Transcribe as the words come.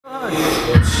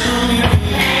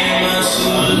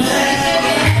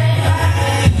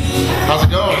How's it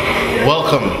going?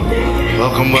 Welcome.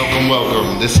 Welcome, welcome,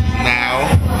 welcome. This is now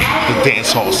the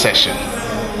dance hall session.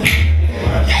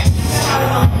 Yes.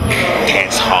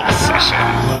 Dance hall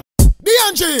session.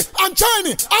 DNG, I'm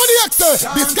Chinese, I'm the actor.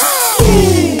 This guy.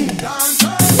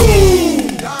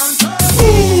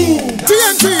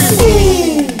 TNT.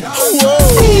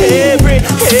 Every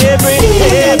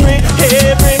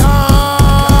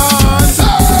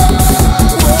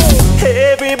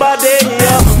everybody,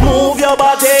 move your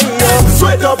body,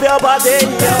 sweat up your body,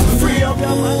 free up your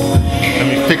mind. Let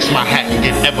me fix my hat and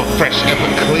get ever fresh, ever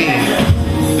clean.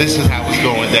 This is how it's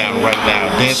going down right now.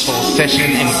 Dance hall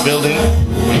session in the building.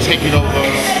 We're taking over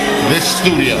this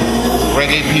studio.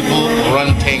 Reggae people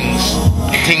run things.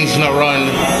 Things not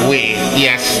run way.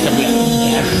 Yes. There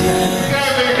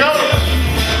we go.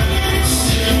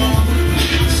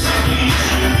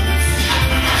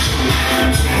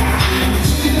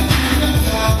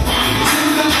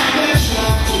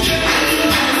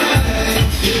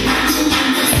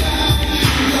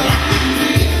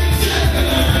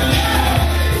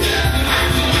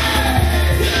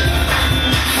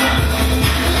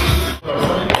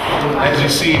 As you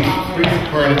see,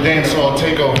 we're in a dance hall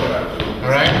takeover.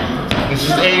 Alright? This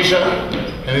is Asia,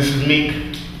 and this is Meek.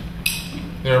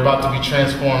 They're about to be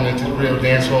transformed into the real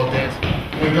dance hall dance.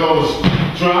 Here goes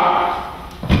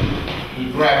drop.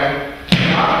 You grab it.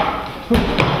 Drop.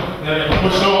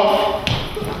 Push off.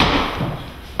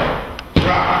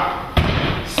 Drop.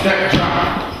 Step,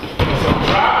 drop. So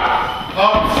drop.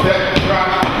 Up, step,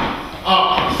 drop.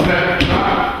 Up, step,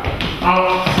 drop.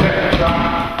 Up, step,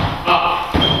 drop.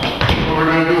 We're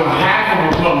going to do a half of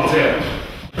a ponytail.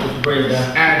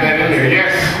 Add that in there,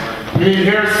 yes. You need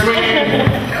hair swinging.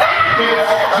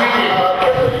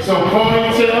 So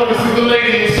ponytail, this is the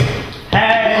ladies.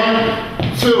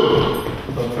 1, 2.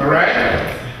 Alright?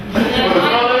 For the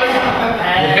fellas,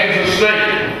 your heads are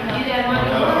straight.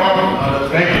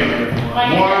 Thank you.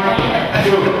 1,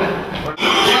 2.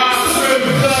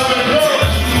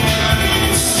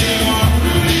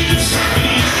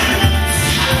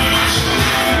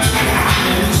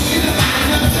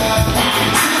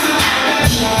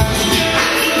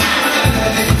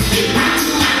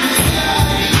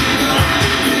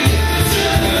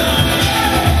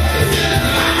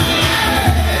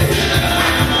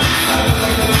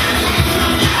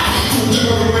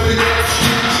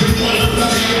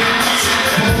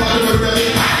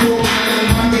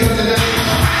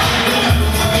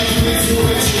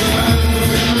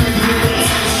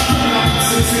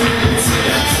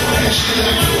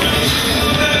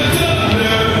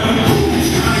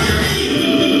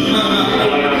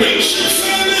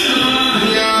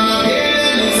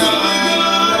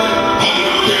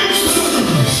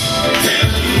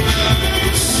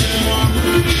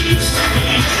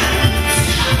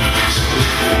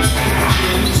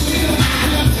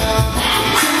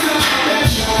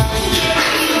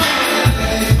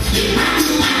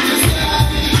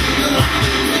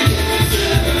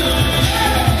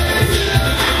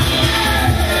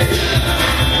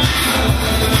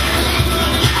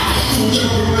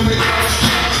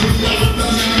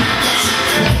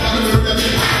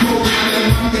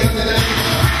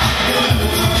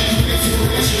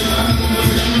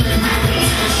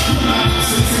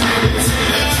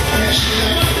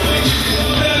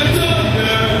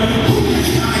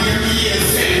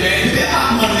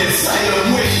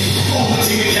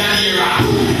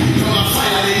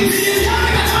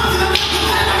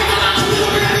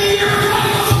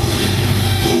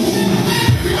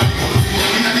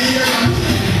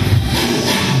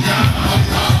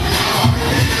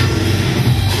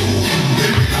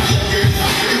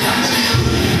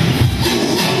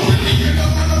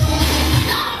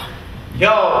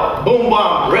 Yo, boom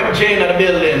bam, Rep J in the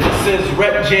building. This is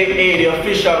Rep J, the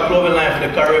official clothing line for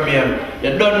the Caribbean.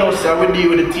 You don't know, sir, we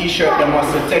deal with the t-shirt, you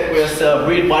must take for yourself.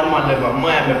 Read Badman Level,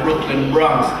 Miami, Brooklyn,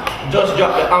 Bronx. Just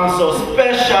drop the I'm so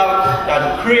special,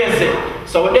 that's crazy.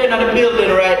 So we're in the building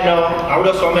right now. I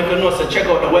just want to make a note, so check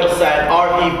out the website,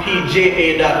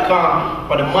 repja.com.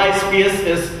 For the MySpace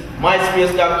is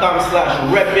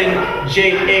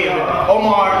myspace.com/reppinja.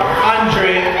 Omar,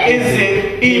 Andre,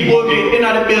 Izzy, E-Boogie in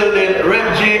the building,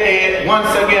 Rep JA.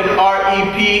 Once again,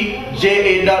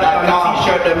 repja.com.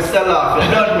 T-shirt them sell off. You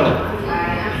don't know.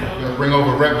 We're gonna bring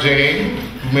over Rep JA,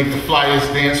 who make the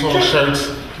flyest dancehall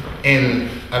shirts in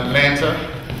Atlanta.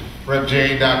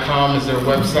 RepJA.com is their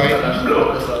website.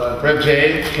 Rep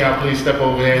JA, can I please step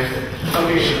over there?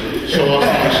 Show off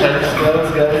the shirts.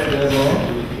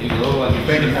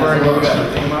 Thank you very much.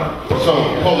 So,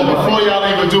 hold on, before y'all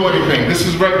even do anything, this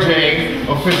is Rep J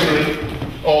officially.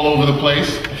 all over the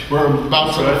place. We're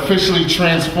about to officially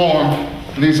transform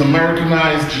these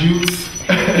Americanized youths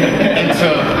into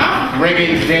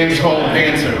reggae dancehall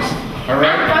dancers. All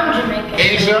right?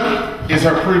 Asia is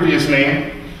her previous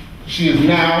name. She is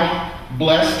now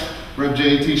blessed. Rep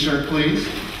J t-shirt, please.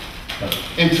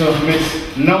 Into Miss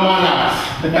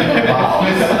Namanas.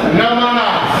 Miss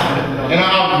Namanas. And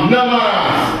I'm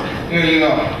Namanas. Here you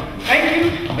go. Thank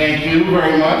you. Thank you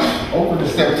very much. Open the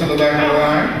step to the back of the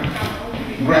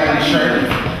line. Grab the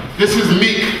shirt. This is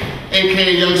Meek,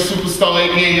 aka Young Superstar,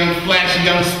 aka Young Flashy,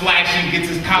 Young Splashy. Gets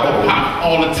his collar popped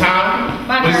all the time.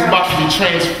 But he's about to be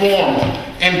transformed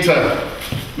into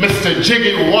Mr.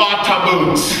 Jiggy Water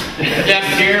Boots. Yes,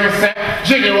 you hear him say?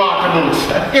 Jiggy Water Boots.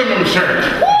 Give him the shirt.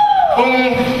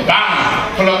 Boom,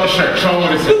 bam. Pull out the shirt. Show him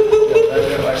what it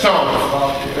is. So,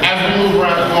 as we move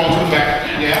around, we're going to the back.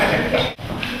 Yeah.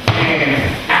 And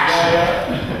action.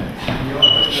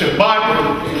 Shabbat.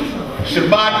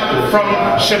 Shabbat from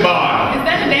Shabbat. Is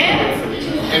that a dance?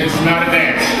 It's not a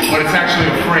dance, but it's actually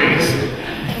a phrase.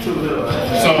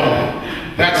 So,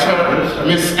 that's her.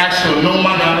 Miss Actual No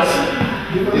Manas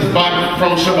is back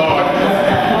from Shabbat.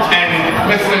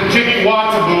 And Mr. Jiggy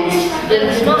Water Boots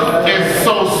is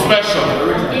so special,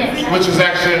 which is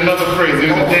actually another phrase.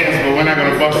 There's a dance, but we're not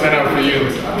going to bust that out for you.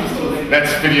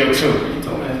 That's video 2.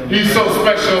 He's so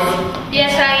special.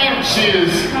 Yes, I am. She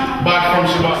is back from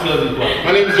Shabbat.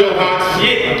 My name is Yohance.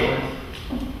 Yeah.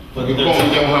 You call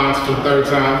me Yohance for the 3rd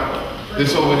time.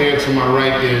 This over here to my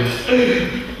right is.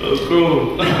 Oh,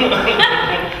 cool.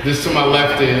 This to my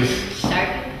left is.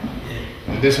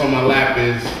 And this on my lap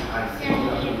is.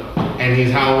 And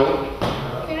he's how old?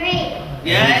 3.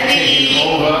 Yeah, Taking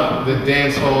over the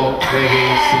dancehall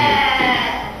reggae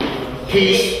scene.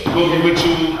 Peace. We'll be with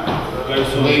you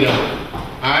later.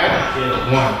 Alright?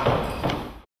 1.